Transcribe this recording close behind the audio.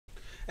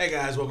Hey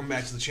guys, welcome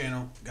back to the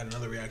channel. Got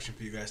another reaction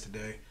for you guys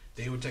today.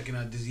 Today we're checking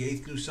out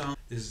Dizzyeights' new song.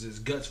 This is his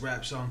Guts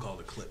rap song called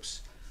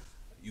Eclipse.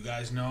 You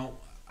guys know,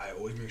 I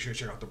always make sure to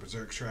check out the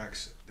Berserk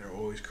tracks. They're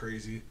always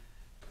crazy.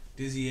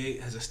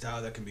 Dizzyeight has a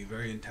style that can be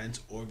very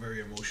intense or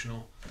very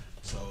emotional.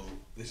 So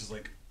this is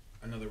like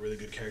another really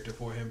good character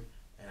for him.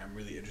 And I'm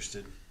really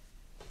interested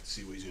to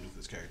see what he's going to do with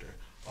this character.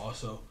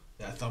 Also,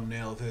 that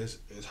thumbnail of his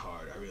is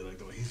hard. I really like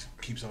the way he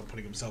keeps on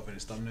putting himself in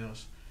his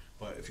thumbnails.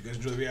 But if you guys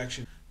enjoy the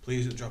reaction,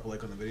 please drop a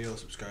like on the video,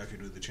 subscribe if you're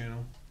new to the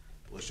channel.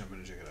 Let's jump in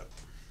and check it out.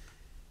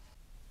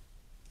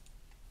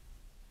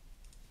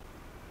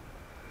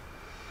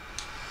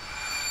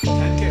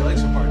 $10K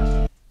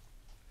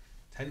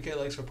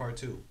likes for part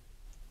 2.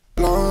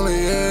 Lonely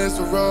is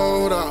the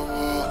road I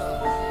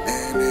walk,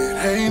 and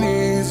it ain't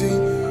easy.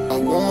 I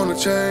wanna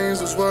change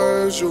those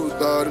words you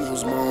thought in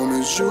those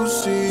moments you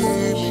see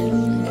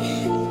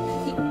me.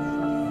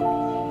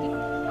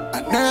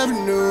 I never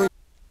knew.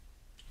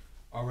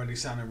 Already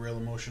sounding real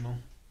emotional,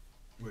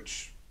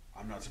 which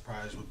I'm not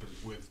surprised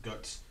with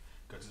Guts.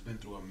 Guts has been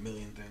through a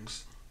million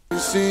things. You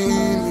see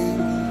me,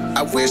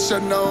 I wish I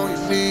know you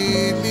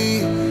need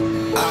me.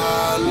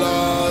 I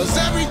lost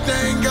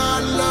everything I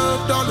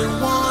loved all in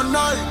one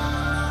night.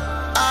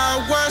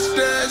 I watched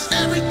as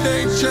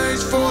everything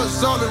changed for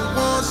us all in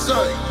one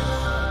sight.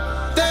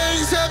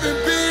 Things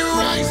haven't been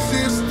right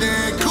since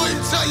then.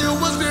 Couldn't tell you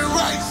what's been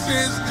right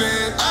since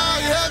then.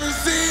 I haven't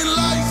seen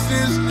light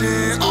since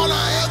then. All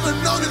I ever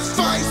known is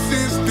fight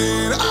since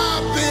then.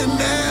 I've been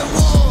at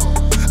war.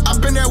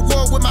 I've been at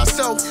war with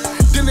myself.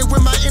 Dealing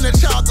with my inner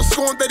child, the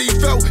scorn that he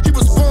felt. He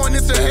was born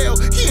into hell.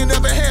 He ain't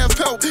never have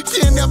help. He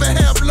ain't never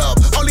have love.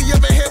 All he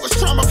ever had was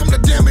trauma from the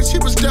damage he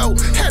was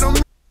dealt. Had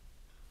him.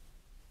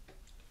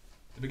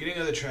 The beginning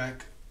of the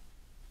track,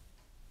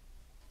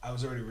 I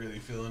was already really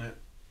feeling it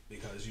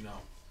because, you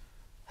know,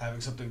 having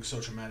something so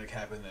traumatic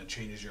happen that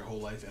changes your whole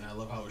life. And I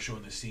love how it's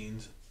showing the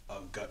scenes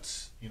of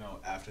Guts, you know,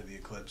 after the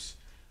eclipse,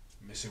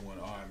 missing one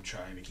arm,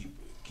 trying to keep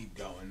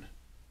going,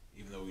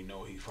 even though we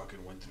know he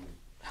fucking went through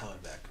hell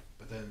and back.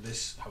 But then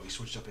this, how he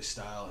switched up his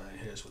style and then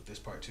hit us with this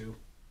part too.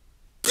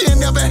 He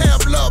ain't never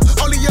have love.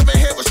 All he ever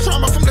had was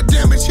trauma from the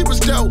damage he was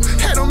dealt.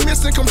 Had him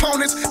missing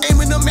components,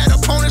 aiming them at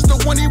opponents.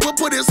 The one he would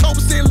put his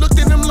hopes in, looked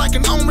at him like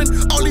an omen.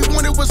 All he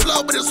wanted was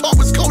love, but his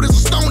heart was cold as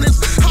a stone is.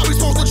 How we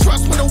supposed to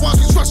trust when the ones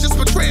we trust just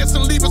betray us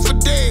and leave us for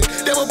dead?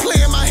 They will play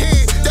in my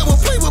head, they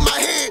will play with my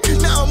head.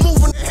 Now I'm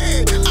moving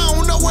ahead. I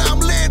don't know where I'm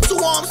led to.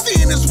 All I'm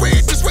seeing is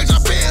red. This rage I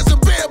bear is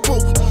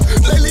unbearable.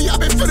 Lately I've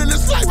been feeling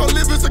this life I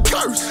live is a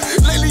curse.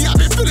 Lately I've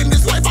been feeling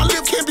this life I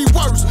live can't be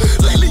worse.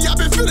 Lately I've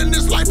been feeling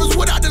this life is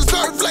what I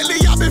deserve.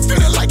 Lately I've been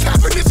feeling like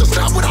happiness is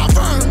not what I've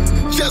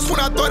earned. Just when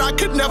I thought I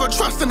could never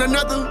trust in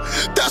another,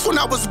 that's when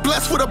I was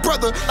blessed with a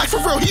brother. Like for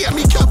real, he had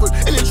me covered.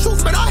 And in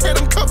truth, man, I had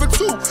him covered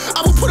too.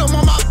 I would put him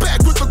on my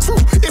back with the crew.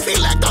 If he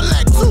lacked, I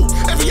lacked too.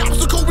 Every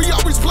obstacle we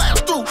always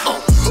blast through.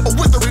 A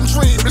withering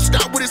dream, it's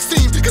not what it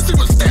seemed. Cause he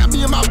would stab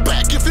me in my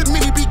back if it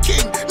meant he be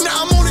king.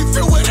 Now I'm only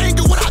filled with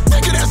anger when I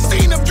think of that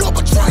scene of your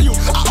betrayal.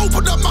 I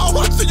opened up my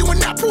heart to you and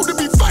that proved to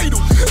be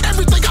fatal.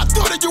 Everything I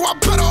thought of you, I'm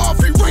better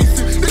off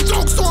erasing. The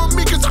joke's on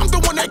me cause I'm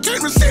the one that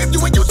can't receive you.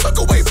 And you took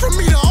away from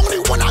me the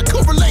only one I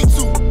could relate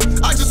to.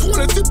 I just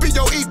wanted to be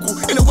your equal.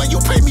 And the way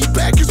you pay me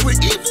back is with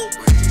evil.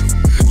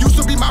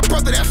 Used to be my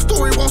brother, that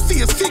story won't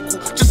see a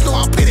sequel. Just know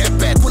I'll pay that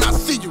back when I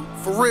see you.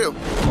 For real.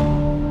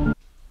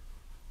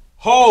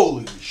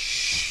 Holy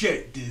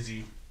shit,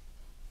 Dizzy.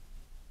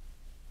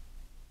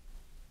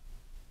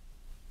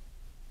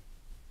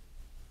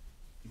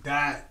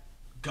 That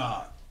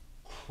got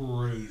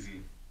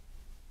crazy.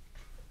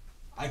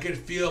 I could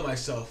feel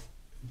myself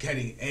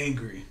getting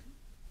angry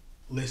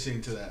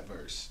listening to that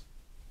verse.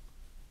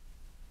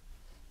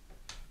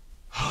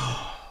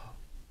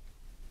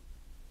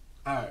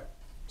 Alright,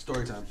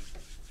 story time.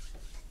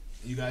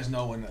 You guys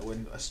know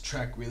when a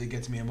track really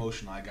gets me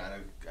emotional, I gotta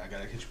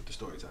hit you with the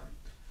story time.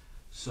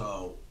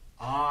 So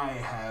I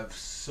have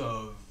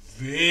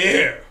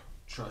severe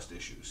trust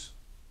issues.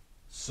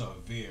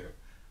 Severe.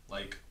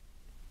 Like,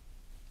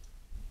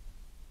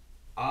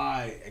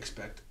 I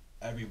expect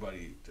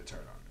everybody to turn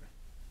on me.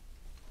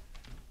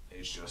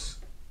 It's just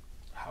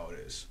how it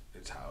is.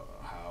 It's how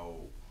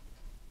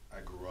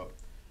I grew up.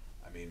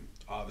 I mean,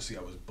 obviously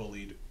I was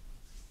bullied.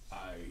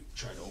 I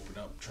tried to open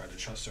up, tried to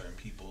trust certain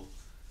people.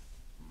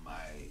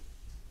 My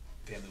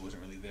family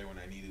wasn't really there when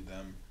I needed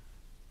them.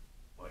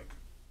 Like,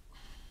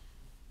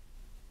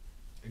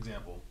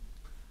 example,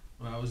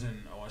 when I was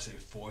in, I want to say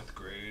 4th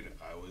grade,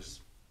 I was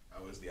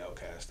the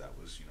outcast.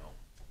 I was, you know,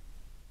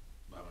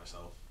 by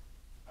myself.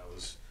 I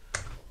was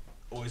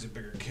always a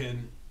bigger kid.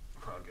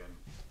 Again,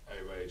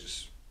 everybody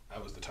just, I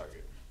was the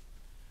target.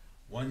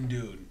 One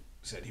dude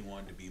said he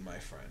wanted to be my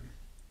friend.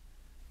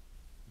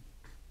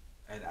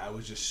 And I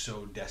was just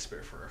so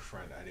desperate for a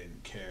friend. I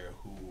didn't care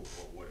who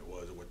or what it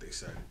was or what they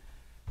said.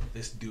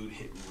 This dude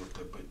hit me with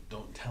the, but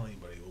don't tell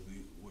anybody,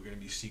 we're gonna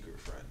be secret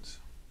friends.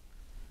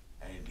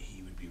 And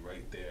he would be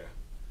right there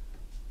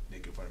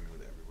making fun of me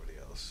with everybody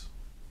else.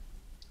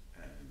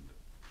 And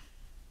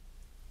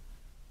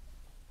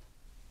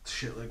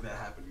shit like that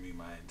happened to me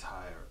my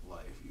entire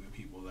life.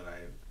 people that I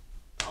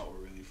thought were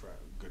really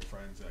good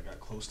friends that got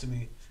close to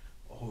me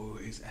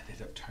always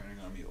ended up turning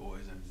on me,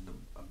 always ended up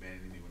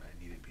abandoning me when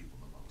I needed people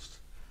the most.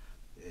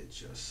 It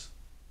just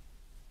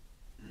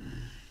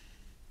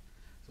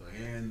so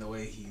hearing the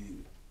way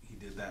he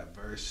did that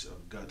verse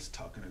of Guts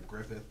talking to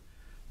Griffith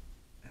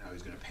and how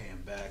he's gonna pay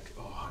him back.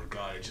 Oh my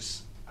God!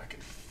 I can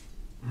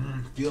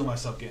feel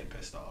myself getting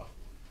pissed off.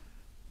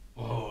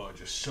 Oh,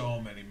 just so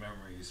many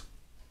memories.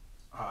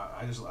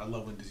 I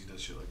love when Dizzy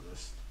does shit like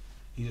this.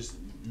 He just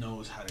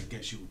knows how to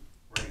get you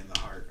right in the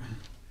heart.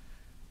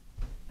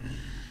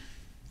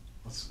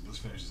 Let's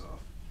finish this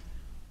off.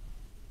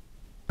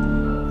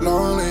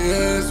 Lonely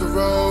is the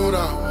road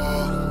I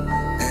walk,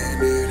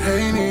 and it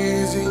ain't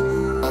easy.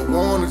 I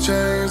wanna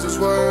change those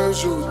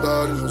words you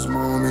thought in those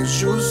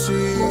moments you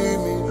see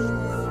me.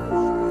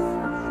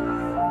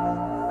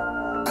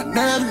 I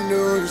never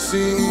knew you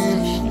see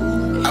me.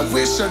 I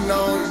wish I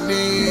know you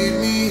need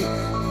me.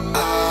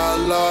 I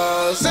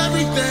lost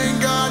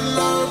everything I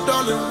loved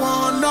all in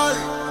one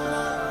night.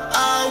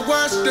 I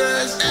watched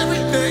as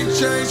everything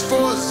changed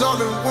for us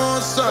all in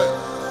one sight.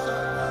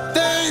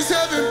 Things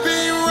haven't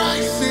been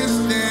right since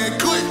then.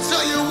 Couldn't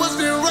tell you what's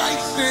been right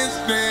since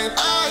then.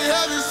 I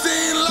haven't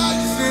seen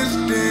light since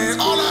then.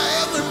 All I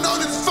ever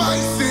known is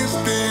fight since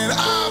then.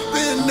 I've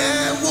been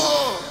at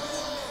war.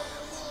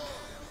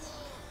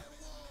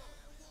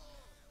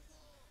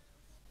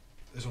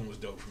 This one was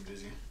dope from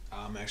Dizzy.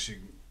 I'm actually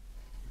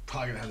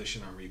probably gonna have this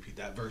shit on repeat.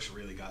 That verse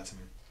really got to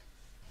me.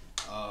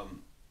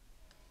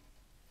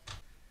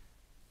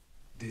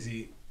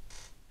 Dizzy,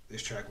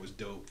 this track was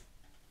dope,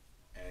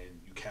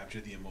 and you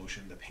captured the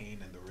emotion, the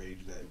pain, and the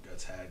rage that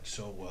Guts had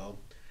so well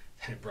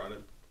that it brought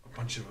up a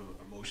bunch of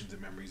emotions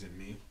and memories in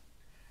me.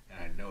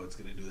 And I know it's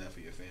gonna do that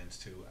for your fans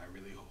too. I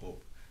really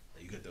hope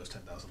that you get those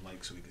 10,000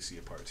 likes so we can see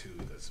a part 2.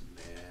 Because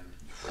man,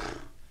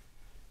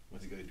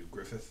 what's he gonna do,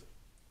 Griffith?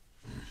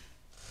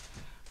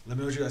 Let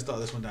me know what you guys thought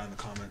of this one down in the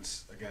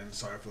comments. Again,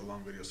 sorry for the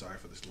long video, sorry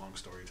for this long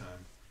story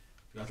time.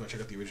 If you guys want to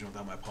check out the original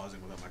without my pausing,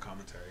 without my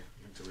commentary,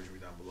 link to original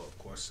down below. Of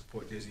course,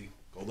 support Dizzy.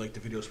 Go like the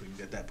video so we can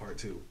get that part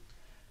 2.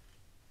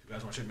 If you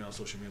guys want to check me out on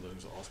social media,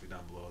 links will also be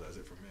down below. That's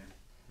it from me.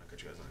 I'll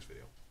catch you guys on this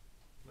video.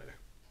 Later.